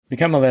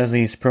Become a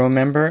Leslie's Pro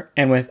member,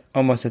 and with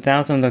almost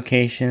 1,000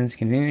 locations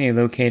conveniently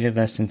located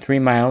less than 3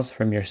 miles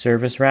from your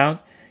service route,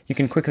 you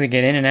can quickly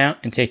get in and out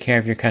and take care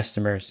of your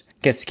customers.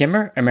 Get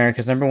Skimmer,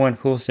 America's #1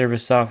 pool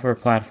service software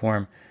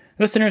platform.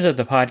 Listeners of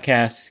the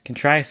podcast can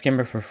try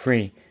Skimmer for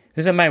free.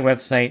 Visit my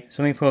website,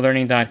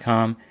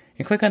 swimmingpoollearning.com,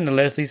 and click on the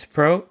Leslie's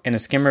Pro and the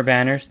Skimmer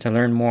banners to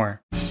learn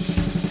more. The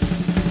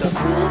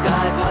Pool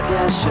Guy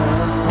Podcast Show.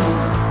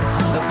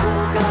 The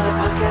Pool Guy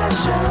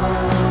Podcast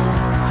Show.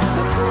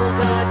 The Pool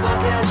Guy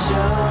Podcast Show.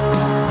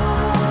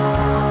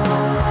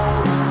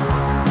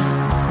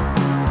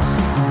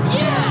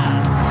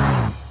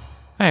 Yeah!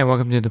 Hi,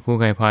 welcome to the Pool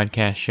Guy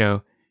Podcast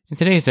Show. In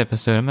today's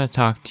episode, I'm going to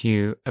talk to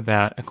you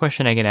about a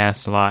question I get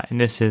asked a lot, and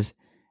this is,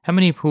 how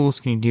many pools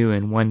can you do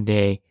in one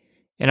day?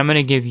 And I'm going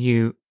to give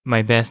you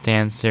my best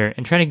answer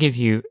and try to give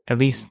you at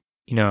least,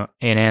 an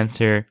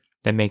answer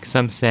that makes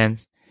some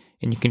sense,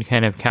 and you can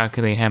kind of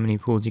calculate how many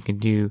pools you can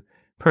do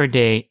per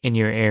day in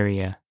your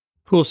area.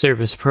 Pool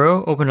Service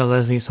Pro. Open a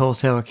Leslie's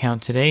wholesale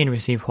account today and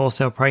receive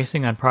wholesale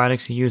pricing on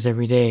products you use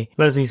every day.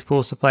 Leslie's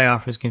Pool Supply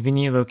offers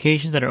convenient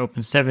locations that are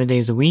open 7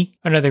 days a week.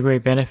 Another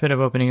great benefit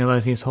of opening a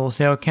Leslie's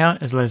wholesale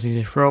account is Leslie's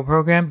referral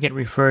program. Get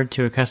referred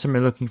to a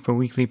customer looking for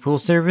weekly pool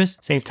service.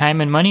 Save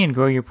time and money and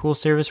grow your pool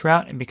service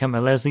route and become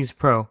a Leslie's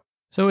Pro.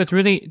 So it's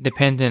really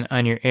dependent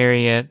on your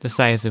area, the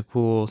size of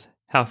pools,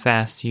 how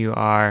fast you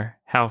are,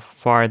 how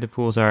far the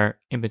pools are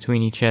in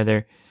between each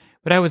other.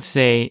 But I would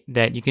say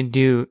that you can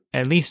do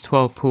at least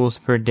 12 pools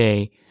per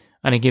day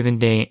on a given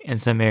day in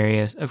some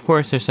areas. Of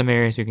course, there's some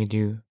areas you can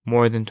do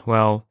more than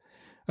 12.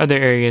 Other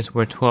areas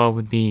where 12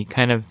 would be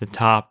kind of the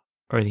top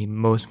or the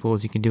most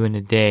pools you can do in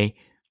a day.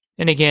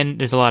 And again,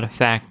 there's a lot of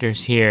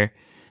factors here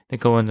that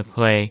go into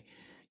play.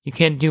 You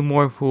can do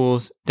more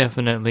pools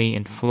definitely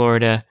in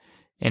Florida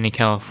and in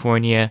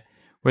California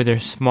where they're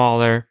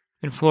smaller.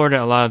 In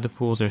Florida, a lot of the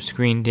pools are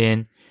screened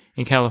in.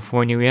 In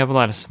California, we have a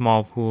lot of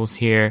small pools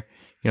here,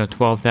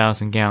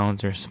 12,000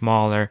 gallons or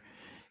smaller.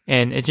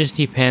 And it just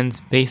depends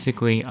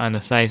basically on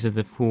the size of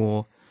the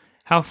pool,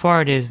 how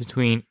far it is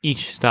between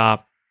each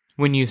stop,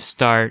 when you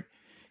start,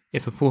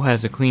 if a pool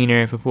has a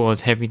cleaner, if a pool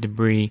has heavy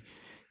debris,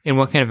 and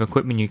what kind of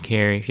equipment you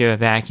carry. If you have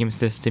a vacuum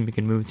system, you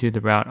can move through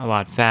the route a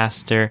lot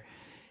faster.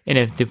 And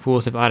if the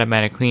pools have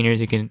automatic cleaners,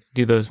 you can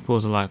do those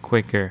pools a lot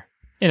quicker.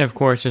 And of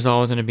course, there's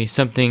always going to be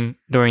something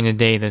during the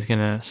day that's going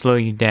to slow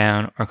you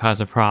down or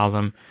cause a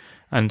problem.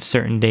 On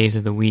certain days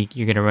of the week,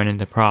 you're going to run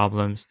into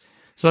problems.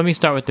 So let me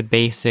start with the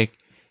basic,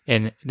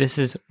 and this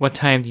is, what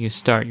time do you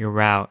start your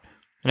route?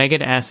 And I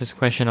get asked this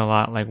question a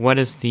lot, like what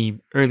is the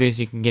earliest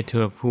you can get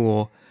to a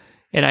pool?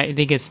 And I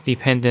think it's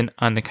dependent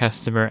on the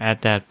customer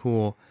at that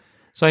pool.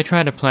 So I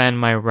try to plan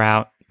my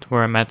route to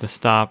where I'm at the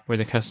stop where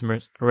the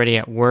customer's already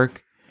at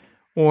work,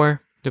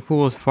 or the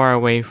pool is far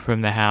away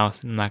from the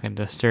house and I'm not going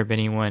to disturb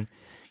anyone.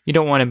 You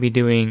don't want to be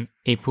doing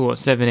a pool at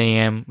 7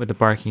 a.m. with a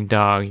barking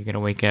dog. You're going to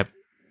wake up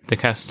the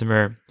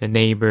customer, the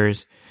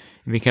neighbors,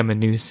 and become a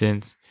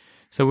nuisance.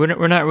 So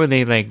we're not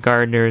really like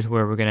gardeners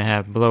where we're going to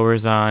have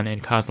blowers on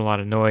and cause a lot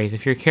of noise.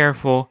 If you're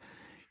careful,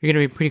 you're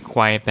going to be pretty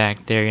quiet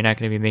back there. You're not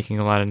going to be making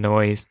a lot of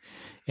noise,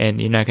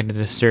 and you're not going to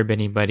disturb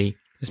anybody,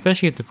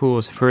 especially if the pool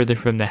is further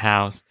from the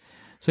house.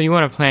 So you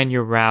want to plan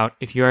your route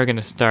if you are going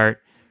to start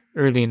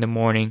early in the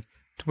morning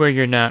to where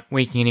you're not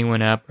waking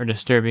anyone up or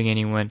disturbing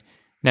anyone.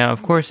 Now,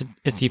 of course,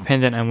 it's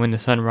dependent on when the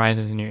sun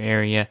rises in your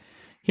area.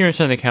 Here in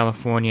Southern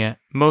California,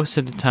 most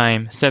of the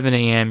time, 7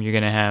 a.m., you're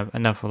going to have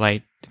enough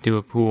light to do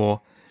a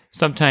pool.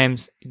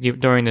 Sometimes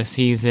during the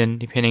season,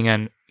 depending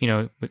on,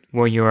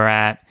 where you are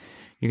at,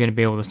 you're going to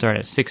be able to start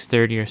at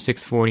 6:30 or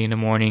 6:40 in the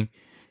morning.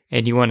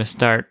 And you want to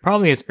start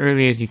probably as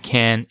early as you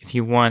can if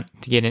you want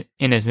to get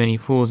in as many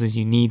pools as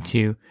you need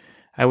to.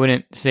 I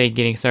wouldn't say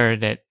getting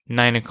started at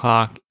 9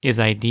 o'clock is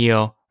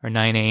ideal, or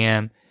 9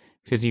 a.m.,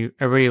 because you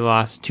already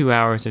lost 2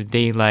 hours of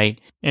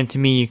daylight. And to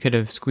me, you could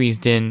have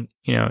squeezed in,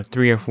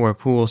 3 or 4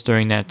 pools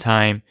during that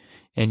time,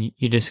 and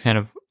you just kind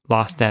of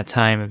lost that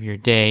time of your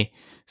day.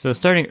 So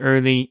starting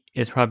early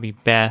is probably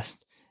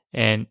best.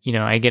 And,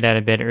 I get out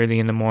of bed early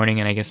in the morning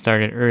and I get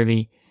started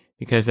early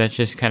because that's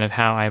just kind of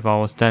how I've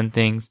always done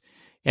things.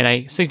 And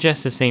I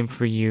suggest the same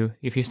for you.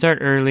 If you start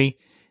early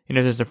and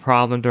if there's a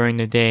problem during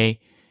the day,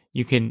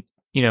 you can,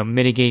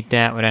 mitigate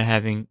that without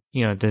having,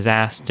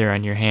 disaster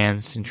on your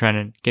hands and trying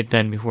to get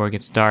done before it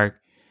gets dark.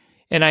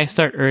 And I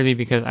start early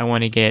because I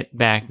want to get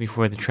back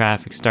before the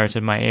traffic starts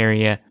in my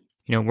area.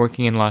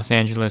 Working in Los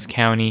Angeles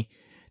County,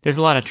 there's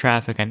a lot of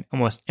traffic on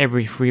almost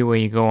every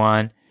freeway you go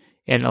on,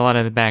 and a lot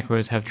of the back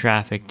roads have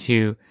traffic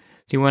too.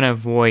 So you want to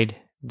avoid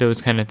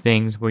those kind of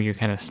things where you're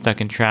kind of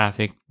stuck in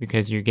traffic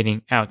because you're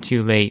getting out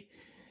too late.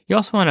 You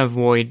also want to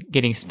avoid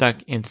getting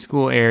stuck in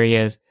school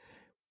areas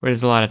where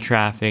there's a lot of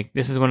traffic.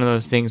 This is one of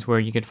those things where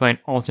you can find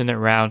alternate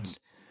routes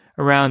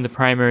around the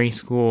primary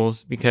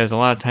schools, because a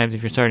lot of times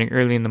if you're starting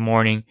early in the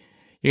morning,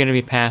 you're going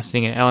to be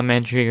passing an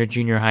elementary or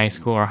junior high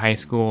school or high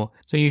school.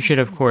 So you should,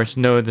 of course,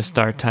 know the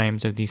start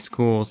times of these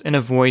schools and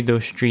avoid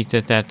those streets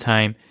at that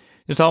time.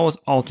 There's always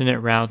alternate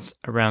routes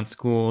around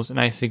schools, and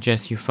I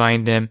suggest you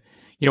find them.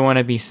 you don't want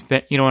to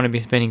be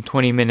spending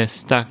 20 minutes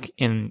stuck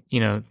in,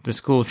 the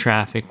school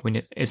traffic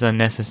when it's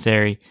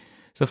unnecessary.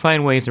 So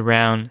find ways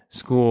around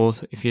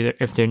schools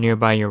if they're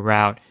nearby your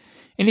route.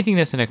 Anything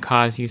that's going to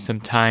cause you some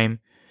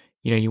time,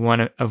 you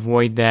want to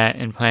avoid that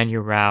and plan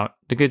your route.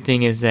 The good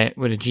thing is that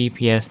with a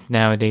GPS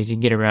nowadays, you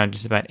can get around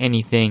just about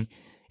anything,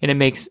 and it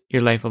makes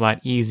your life a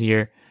lot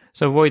easier.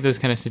 So avoid those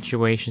kind of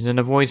situations and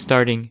avoid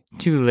starting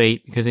too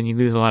late, because then you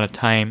lose a lot of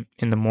time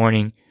in the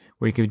morning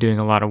where you could be doing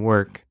a lot of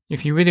work.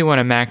 If you really want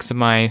to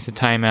maximize the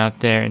time out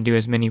there and do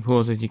as many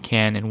pools as you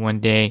can in one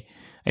day,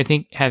 I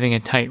think having a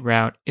tight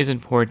route is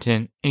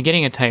important, and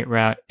getting a tight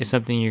route is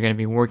something you're going to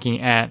be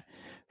working at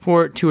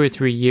for 2 or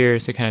 3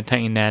 years to kind of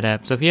tighten that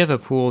up. So if you have a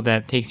pool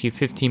that takes you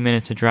 15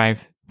 minutes to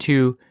drive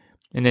to,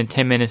 and then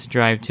 10 minutes to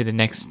drive to the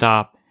next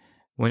stop,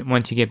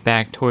 once you get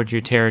back towards your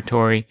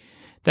territory,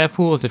 that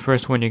pool is the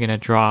first one you're going to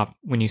drop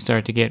when you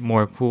start to get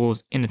more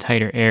pools in a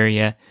tighter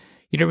area.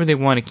 You don't really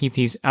want to keep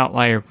these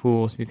outlier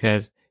pools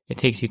because it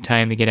takes you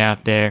time to get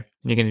out there.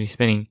 You're going to be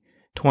spending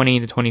 20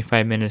 to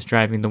 25 minutes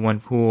driving the one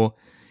pool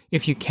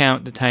if you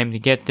count the time to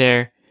get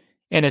there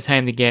and the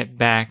time to get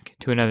back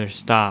to another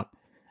stop.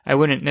 I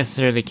wouldn't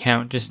necessarily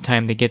count just the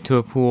time to get to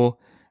a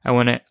pool. I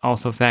want to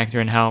also factor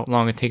in how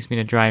long it takes me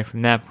to drive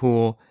from that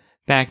pool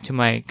back to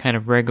my kind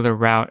of regular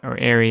route or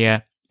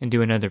area and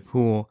do another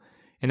pool.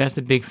 And that's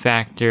a big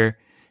factor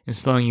in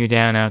slowing you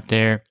down out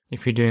there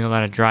if you're doing a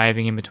lot of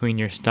driving in between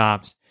your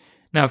stops.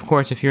 Now, of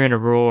course, if you're in a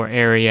rural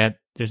area,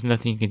 there's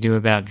nothing you can do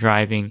about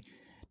driving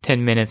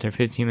 10 minutes or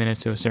 15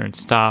 minutes to a certain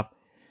stop.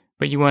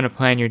 But you want to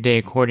plan your day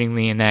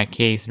accordingly in that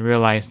case and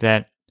realize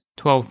that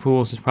 12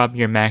 pools is probably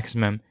your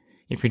maximum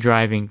if you're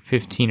driving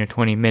 15 or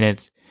 20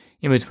 minutes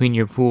in between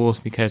your pools,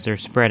 because they're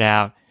spread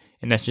out,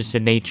 and that's just the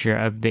nature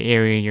of the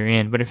area you're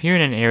in. But if you're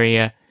in an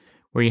area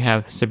where you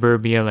have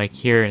suburbia like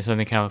here in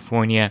Southern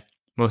California,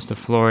 most of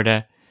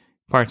Florida,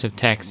 parts of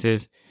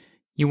Texas,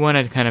 you want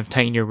to kind of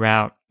tighten your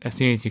route as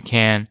soon as you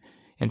can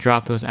and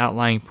drop those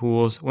outlying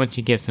pools once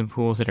you get some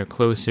pools that are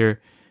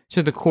closer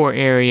to the core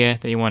area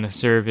that you want to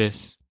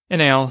service.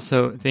 And I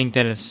also think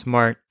that it's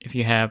smart, if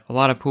you have a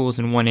lot of pools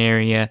in one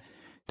area,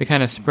 to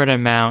kind of spread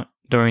them out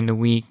during the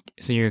week,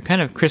 so you're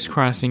kind of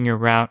crisscrossing your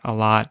route a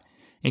lot.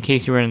 In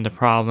case you run into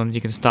problems, you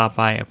can stop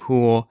by a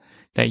pool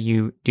that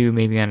you do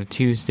maybe on a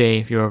Tuesday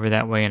if you're over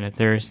that way on a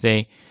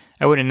Thursday.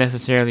 I wouldn't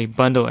necessarily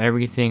bundle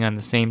everything on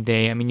the same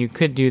day. I mean, you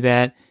could do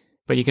that,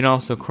 but you can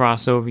also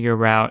cross over your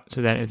route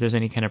so that if there's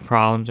any kind of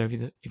problems, or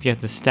if you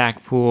have to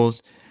stack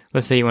pools,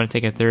 let's say you want to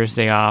take a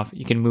Thursday off,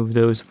 you can move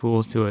those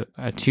pools to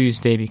a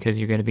Tuesday because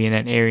you're going to be in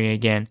that area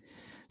again.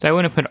 So I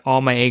wouldn't put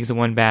all my eggs in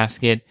one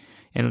basket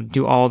and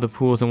do all the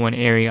pools in one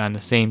area on the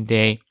same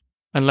day,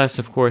 unless,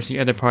 of course, the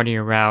other part of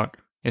your route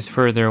is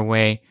further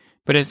away.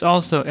 But it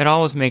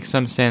always makes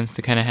some sense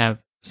to kind of have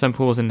some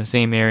pools in the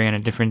same area on a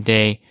different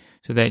day,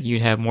 so that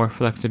you'd have more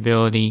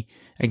flexibility,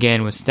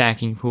 again, with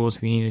stacking pools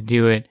if you need to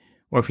do it,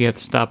 or if you have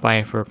to stop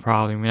by for a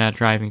problem. You're not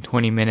driving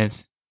 20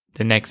 minutes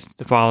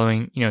the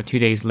following, 2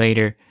 days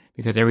later,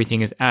 because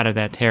everything is out of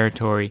that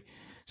territory.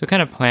 So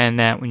kind of plan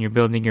that when you're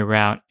building your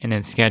route and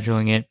then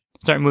scheduling it.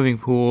 Start moving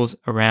pools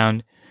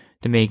around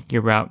to make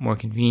your route more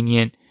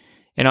convenient.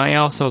 And I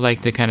also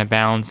like to kind of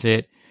balance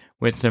it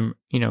with some,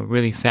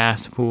 really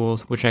fast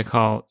pools, which I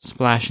call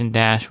splash and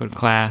dash with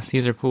class.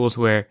 These are pools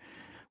where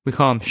we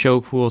call them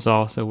show pools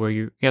also, where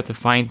you have to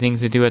find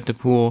things to do at the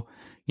pool.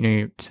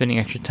 You're spending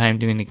extra time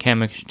doing the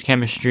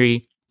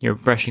chemistry, you're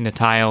brushing the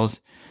tiles,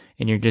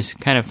 and you're just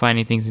kind of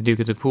finding things to do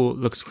because the pool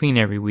looks clean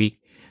every week.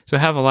 So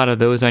have a lot of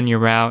those on your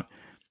route,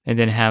 and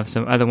then have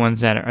some other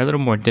ones that are a little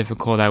more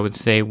difficult, I would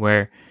say,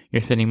 where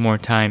you're spending more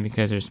time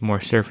because there's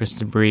more surface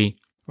debris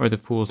or the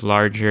pool's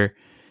larger,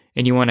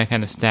 and you want to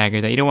kind of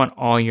stagger that. You don't want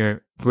all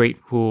your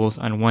great pools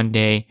on one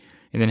day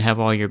and then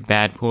have all your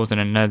bad pools on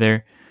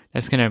another.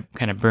 That's going to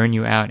kind of burn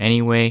you out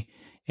anyway,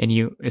 and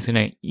it's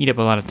going to eat up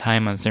a lot of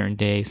time on certain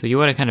days. So you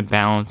want to kind of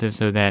balance it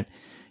so that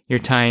your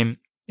time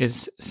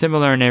is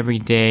similar in every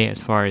day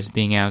as far as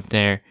being out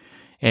there.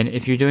 And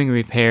if you're doing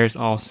repairs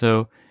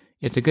also,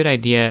 it's a good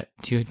idea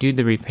to do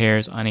the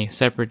repairs on a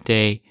separate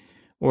day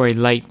or a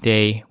light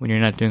day when you're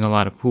not doing a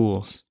lot of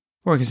pools.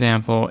 For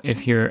example,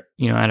 if you're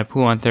at a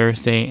pool on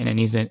Thursday and it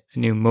needs a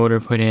new motor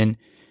put in,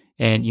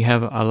 and you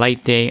have a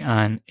light day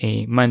on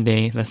a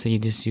Monday, let's say you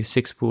just do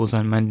 6 pools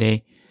on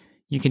Monday,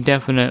 you can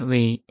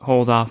definitely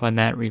hold off on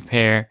that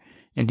repair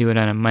and do it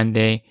on a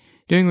Monday.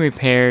 Doing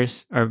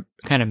repairs or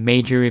kind of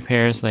major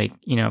repairs like,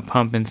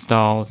 pump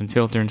installs and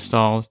filter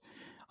installs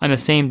on the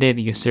same day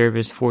that you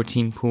service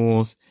 14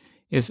 pools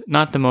is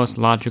not the most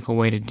logical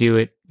way to do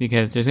it,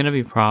 because there's going to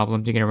be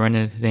problems. You're going to run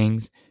into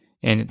things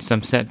and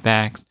some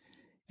setbacks.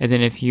 And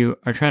then if you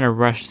are trying to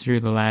rush through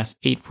the last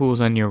 8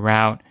 pools on your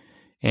route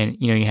and,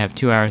 you have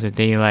 2 hours of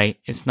daylight,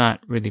 it's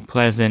not really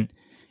pleasant.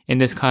 And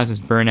this causes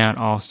burnout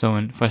also,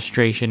 and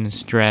frustration and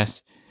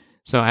stress.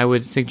 So I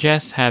would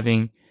suggest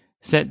having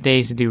set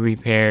days to do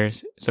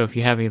repairs. So if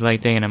you have a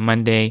light day on a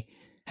Monday,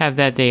 have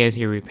that day as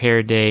your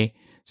repair day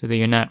so that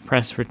you're not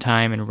pressed for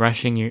time and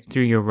rushing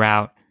through your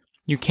route.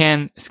 You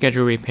can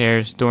schedule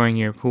repairs during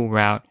your pool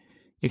route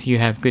if you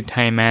have good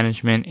time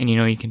management and you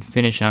know you can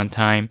finish on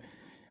time.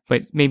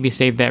 But maybe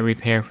save that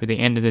repair for the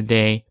end of the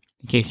day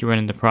in case you run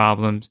into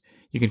problems.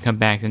 You can come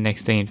back the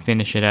next day and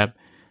finish it up.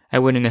 I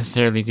wouldn't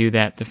necessarily do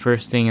that the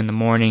first thing in the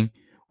morning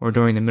or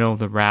during the middle of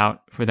the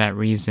route for that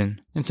reason.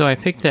 And so I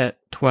picked that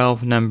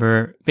 12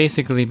 number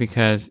basically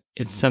because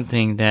it's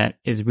something that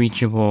is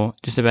reachable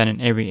just about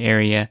in every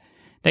area.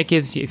 That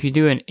gives you, if you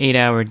do an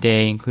 8-hour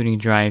day, including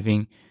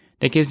driving,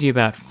 that gives you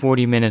about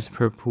 40 minutes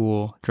per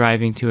pool,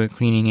 driving to it,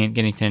 cleaning it,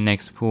 getting to the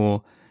next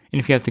pool. And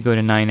if you have to go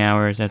to 9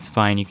 hours, that's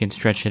fine. You can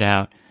stretch it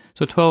out.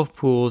 So 12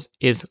 pools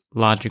is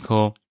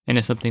logical and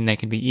it's something that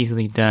can be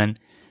easily done.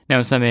 Now,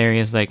 in some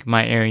areas like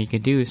my area, you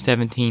could do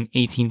 17,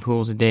 18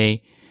 pools a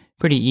day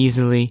pretty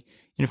easily.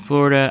 In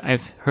Florida,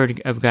 I've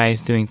heard of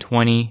guys doing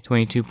 20,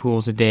 22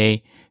 pools a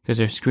day because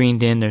they're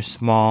screened in, they're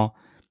small,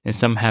 and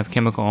some have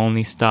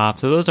chemical-only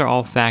stops. So those are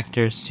all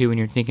factors too when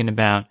you're thinking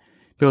about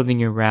building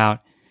your route.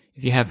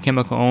 If you have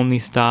chemical-only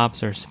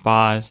stops or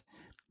spas,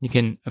 you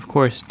can, of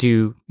course,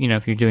 do,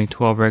 if you're doing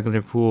 12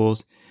 regular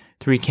pools,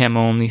 3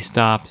 chem-only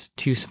stops,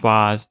 2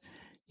 spas,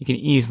 you can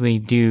easily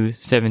do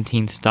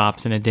 17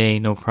 stops in a day,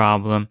 no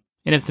problem.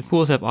 And if the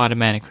pools have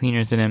automatic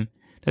cleaners in them,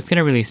 that's going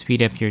to really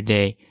speed up your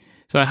day.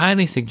 So I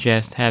highly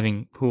suggest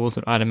having pools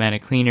with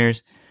automatic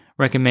cleaners,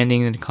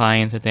 recommending to the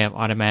clients that they have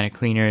automatic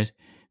cleaners,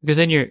 because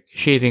then you're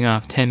shaving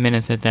off 10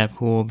 minutes at that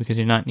pool because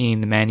you're not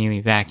needing to manually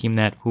vacuum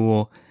that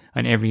pool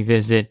on every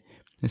visit.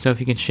 And so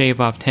if you can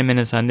shave off 10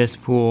 minutes on this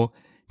pool,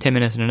 10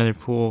 minutes on another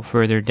pool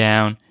further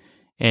down,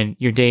 and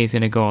your day is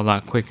going to go a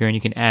lot quicker, and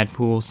you can add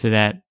pools to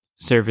that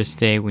service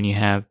day when you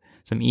have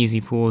some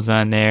easy pools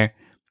on there.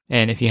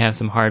 And if you have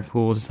some hard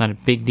pools, it's not a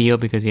big deal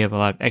because you have a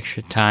lot of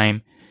extra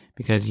time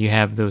because you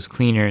have those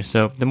cleaners.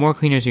 So the more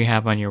cleaners you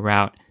have on your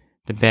route,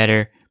 the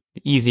better,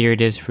 the easier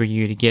it is for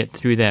you to get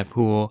through that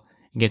pool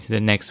and get to the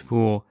next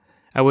pool.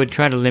 I would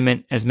try to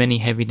limit as many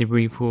heavy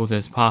debris pools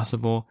as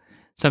possible.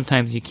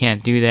 Sometimes you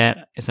can't do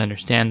that. It's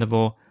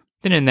understandable.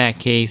 Then in that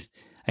case,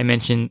 I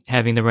mentioned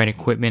having the right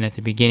equipment at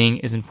the beginning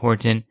is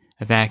important,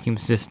 a vacuum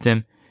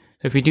system.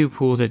 So if you do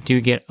pools that do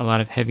get a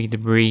lot of heavy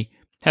debris,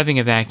 having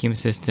a vacuum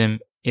system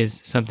is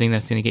something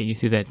that's going to get you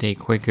through that day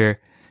quicker.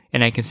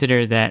 And I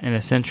consider that an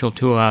essential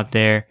tool out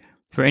there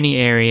for any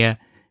area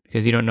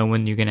because you don't know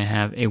when you're going to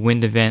have a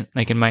wind event.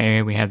 Like in my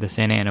area, we have the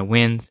Santa Ana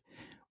winds.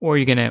 Or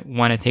you're going to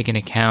want to take into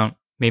account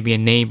maybe a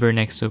neighbor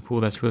next to a pool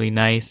that's really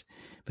nice,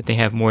 but they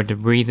have more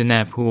debris than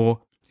that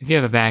pool. If you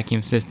have a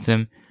vacuum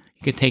system,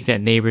 you could take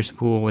that neighbor's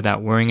pool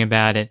without worrying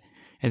about it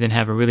and then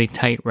have a really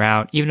tight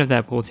route, even if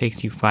that pool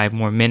takes you 5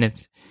 more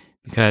minutes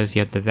because you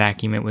have to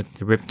vacuum it with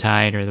the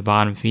Riptide or the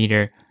bottom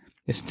feeder.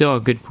 It's still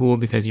a good pool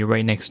because you're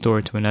right next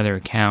door to another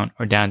account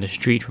or down the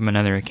street from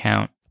another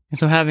account. And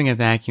so having a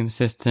vacuum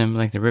system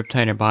like the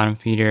Riptide or bottom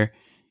feeder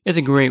is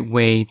a great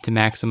way to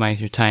maximize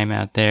your time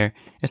out there.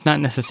 It's not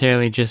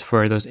necessarily just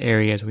for those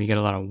areas where you get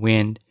a lot of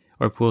wind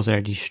or pools that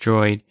are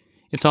destroyed.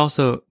 It's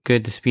also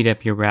good to speed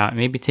up your route.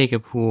 Maybe take a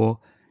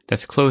pool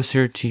that's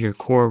closer to your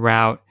core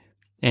route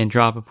and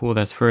drop a pool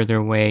that's further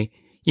away.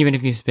 Even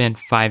if you spend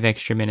 5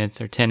 extra minutes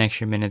or 10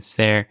 extra minutes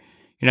there,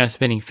 you're not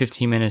spending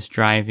 15 minutes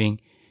driving.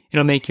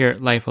 It'll make your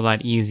life a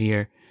lot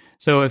easier.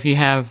 So if you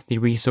have the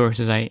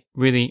resources, I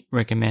really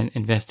recommend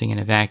investing in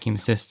a vacuum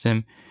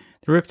system.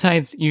 The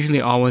Riptide's usually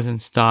always in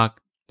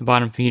stock. The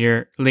bottom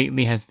feeder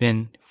lately has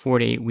been 4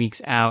 to 8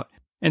 weeks out.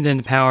 And then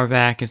the Power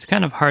Vac is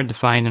kind of hard to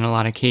find in a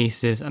lot of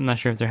cases. I'm not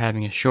sure if they're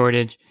having a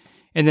shortage.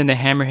 And then the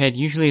Hammerhead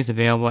usually is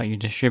available at your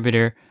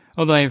distributor,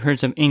 although I've heard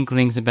some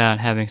inklings about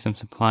having some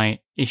supply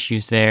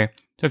issues there.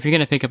 So if you're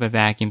going to pick up a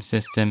vacuum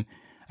system,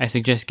 I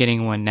suggest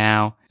getting one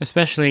now,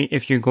 especially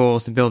if your goal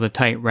is to build a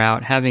tight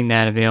route. Having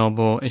that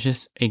available is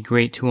just a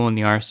great tool in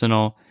the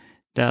arsenal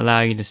that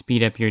allow you to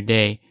speed up your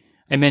day.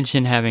 I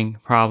mentioned having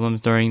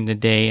problems during the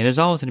day, and there's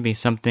always going to be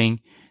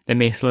something that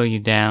may slow you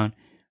down,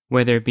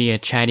 whether it be a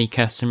chatty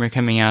customer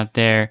coming out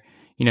there,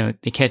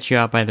 they catch you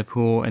out by the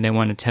pool and they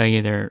want to tell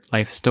you their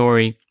life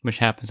story, which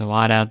happens a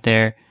lot out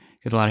there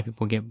because a lot of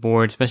people get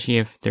bored, especially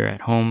if they're at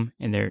home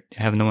and they're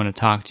having no one to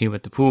talk to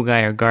but the pool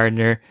guy or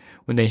gardener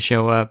when they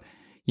show up.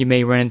 You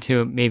may run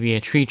into maybe a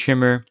tree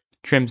trimmer,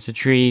 trims the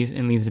trees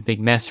and leaves a big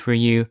mess for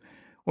you.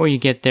 Or you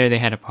get there, they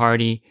had a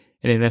party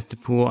and they left the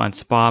pool on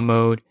spa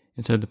mode,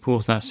 and so the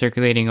pool's not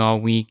circulating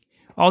all week.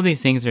 All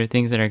these things are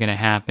things that are going to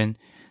happen.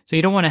 So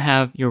you don't want to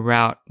have your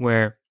route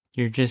where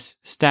you're just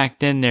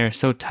stacked in there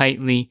so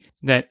tightly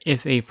that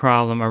if a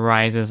problem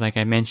arises, like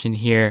I mentioned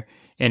here,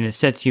 and it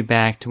sets you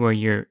back to where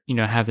you're,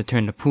 have to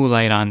turn the pool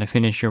light on to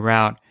finish your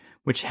route,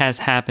 which has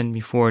happened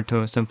before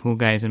to some pool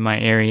guys in my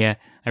area.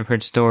 I've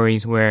heard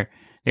stories where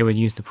they would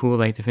use the pool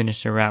light to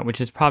finish their route,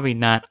 which is probably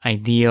not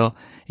ideal,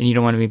 and you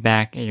don't want to be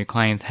back at your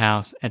client's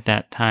house at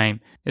that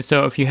time. And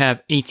so if you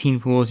have 18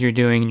 pools you're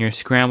doing and you're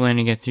scrambling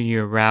to get through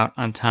your route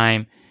on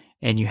time,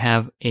 and you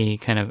have a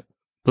kind of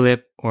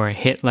blip or a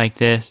hit like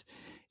this,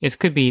 it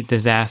could be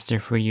disaster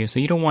for you. So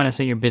you don't want to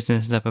set your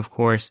business up, of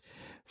course,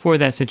 for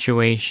that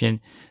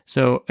situation.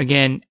 So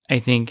again, I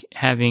think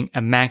having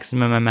a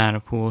maximum amount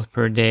of pools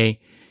per day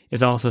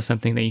is also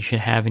something that you should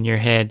have in your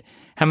head.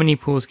 how many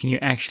pools can you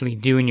actually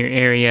do in your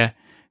area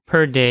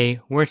per day,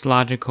 where it's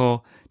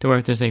logical, to where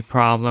if there's a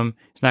problem,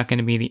 it's not going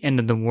to be the end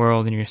of the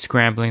world and you're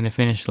scrambling to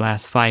finish the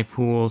last 5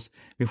 pools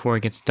before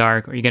it gets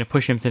dark, or you're going to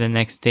push them to the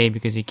next day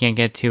because you can't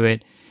get to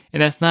it. And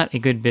that's not a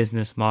good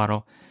business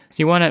model. So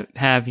you want to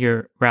have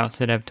your route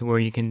set up to where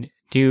you can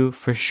do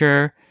for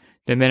sure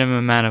the minimum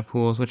amount of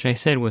pools, which I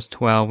said was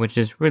 12, which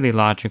is really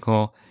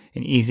logical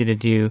and easy to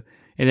do,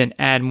 and then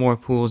add more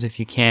pools if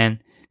you can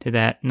to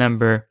that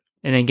number,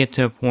 and then get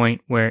to a point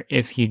where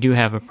if you do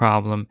have a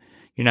problem,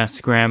 you're not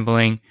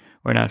scrambling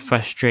or not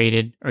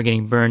frustrated or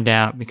getting burned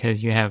out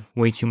because you have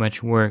way too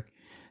much work.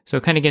 So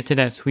kind of get to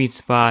that sweet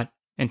spot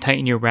and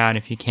tighten your route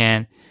if you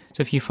can. So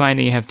if you find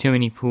that you have too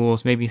many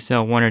pools, maybe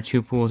sell 1 or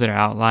 2 pools that are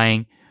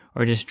outlying,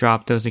 or just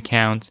drop those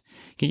accounts.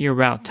 Get your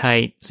route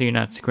tight so you're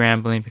not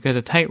scrambling, because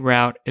a tight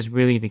route is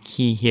really the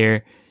key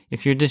here.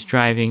 If you're just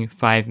driving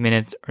 5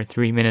 minutes or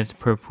 3 minutes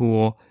per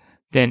pool,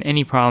 then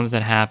any problems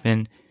that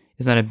happen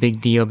is not a big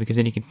deal, because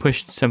then you can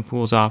push some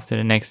pools off to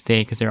the next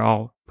day because they're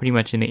all pretty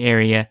much in the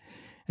area.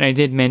 And I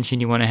did mention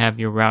you want to have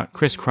your route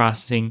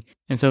crisscrossing.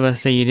 And so let's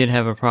say you did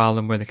have a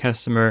problem where the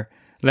customer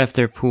left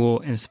their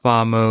pool in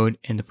spa mode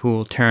and the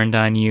pool turned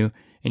on you,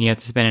 and you have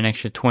to spend an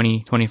extra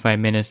 20-25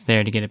 minutes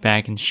there to get it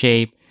back in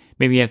shape.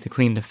 Maybe you have to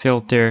clean the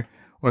filter,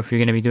 or if you're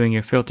going to be doing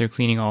your filter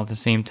cleaning all at the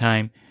same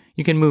time,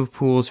 you can move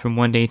pools from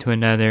one day to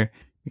another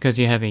because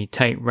you have a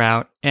tight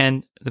route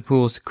and the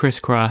pools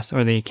crisscross,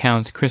 or the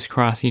accounts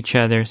crisscross each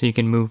other, so you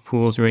can move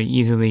pools very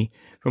easily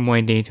from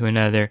one day to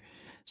another.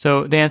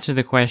 So to answer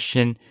the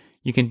question,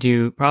 you can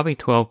do probably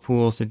 12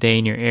 pools a day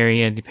in your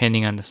area,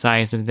 depending on the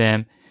size of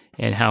them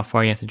and how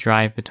far you have to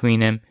drive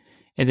between them.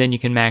 And then you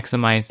can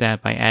maximize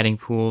that by adding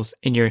pools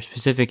in your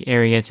specific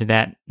area to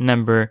that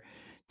number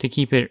to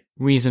keep it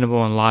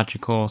reasonable and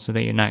logical so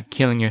that you're not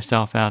killing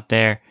yourself out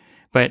there.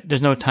 But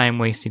there's no time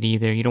wasted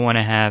either. You don't want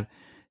to have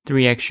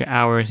 3 extra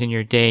hours in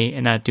your day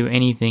and not do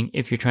anything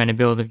if you're trying to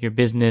build up your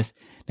business.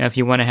 Now, if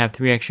you want to have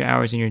 3 extra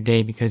hours in your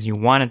day because you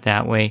want it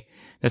that way,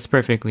 that's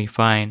perfectly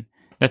fine.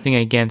 Nothing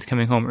against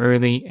coming home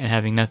early and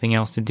having nothing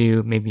else to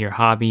do, maybe your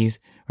hobbies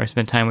or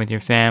spend time with your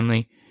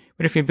family.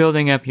 But if you're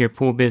building up your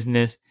pool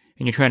business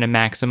and you're trying to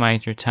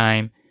maximize your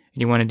time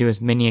and you want to do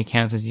as many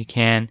accounts as you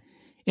can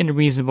in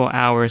reasonable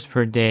hours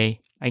per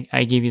day,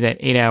 I give you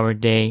that 8-hour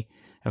day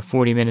of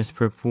 40 minutes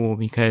per pool,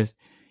 because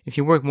if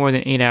you work more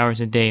than 8 hours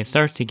a day, it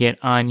starts to get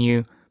on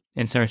you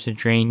and starts to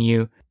drain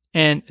you.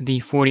 And the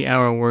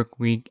 40-hour work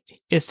week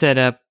is set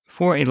up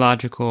for a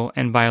logical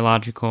and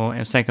biological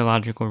and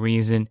psychological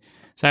reason.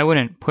 So I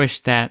wouldn't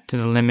push that to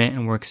the limit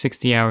and work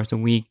 60 hours a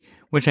week,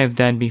 which I've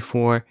done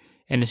before,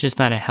 and it's just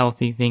not a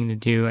healthy thing to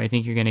do. I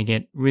think you're going to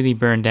get really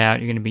burned out.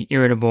 You're going to be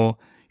irritable.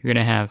 You're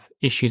going to have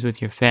issues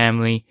with your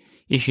family,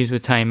 issues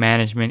with time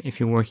management if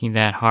you're working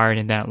that hard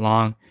and that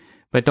long.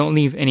 But don't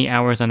leave any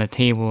hours on the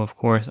table, of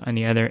course, on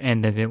the other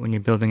end of it when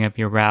you're building up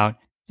your route.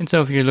 And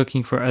so if you're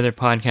looking for other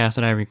podcasts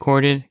that I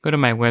recorded, go to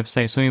my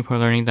website,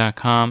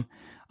 swimmingpoollearning.com.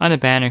 On the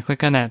banner,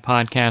 click on that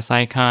podcast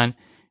icon,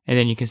 and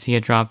then you can see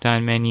a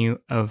drop-down menu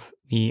of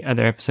the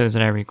other episodes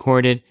that I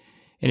recorded.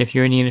 And if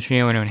you're in the industry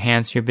and want to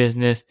enhance your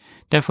business,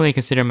 definitely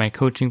consider my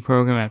coaching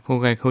program at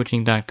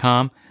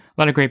poolguycoaching.com. A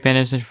lot of great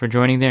benefits for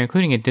joining there,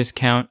 including a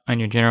discount on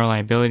your general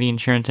liability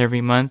insurance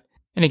every month.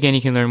 And again, you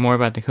can learn more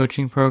about the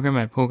coaching program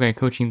at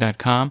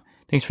poolguycoaching.com.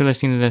 Thanks for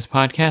listening to this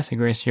podcast. Have a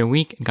great rest of your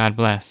week, and God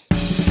bless.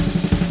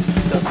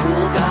 The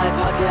Pool Guy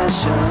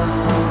Podcast Show.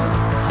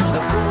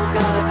 The Pool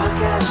Guy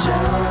Podcast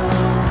Show.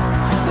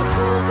 The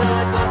Pool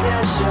Guy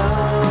Podcast Show.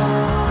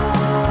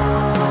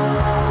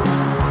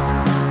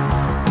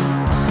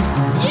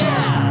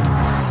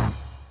 Yeah!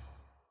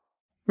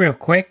 Real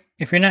quick,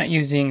 if you're not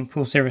using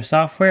pool service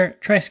software,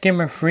 try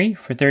Skimmer free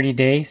for 30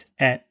 days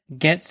at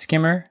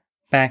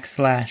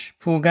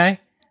getskimmer.com/poolguy.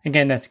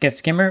 Again, that's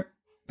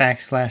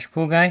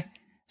getskimmer.com/poolguy.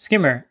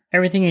 Skimmer,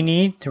 everything you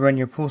need to run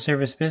your pool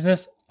service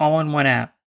business all in one app.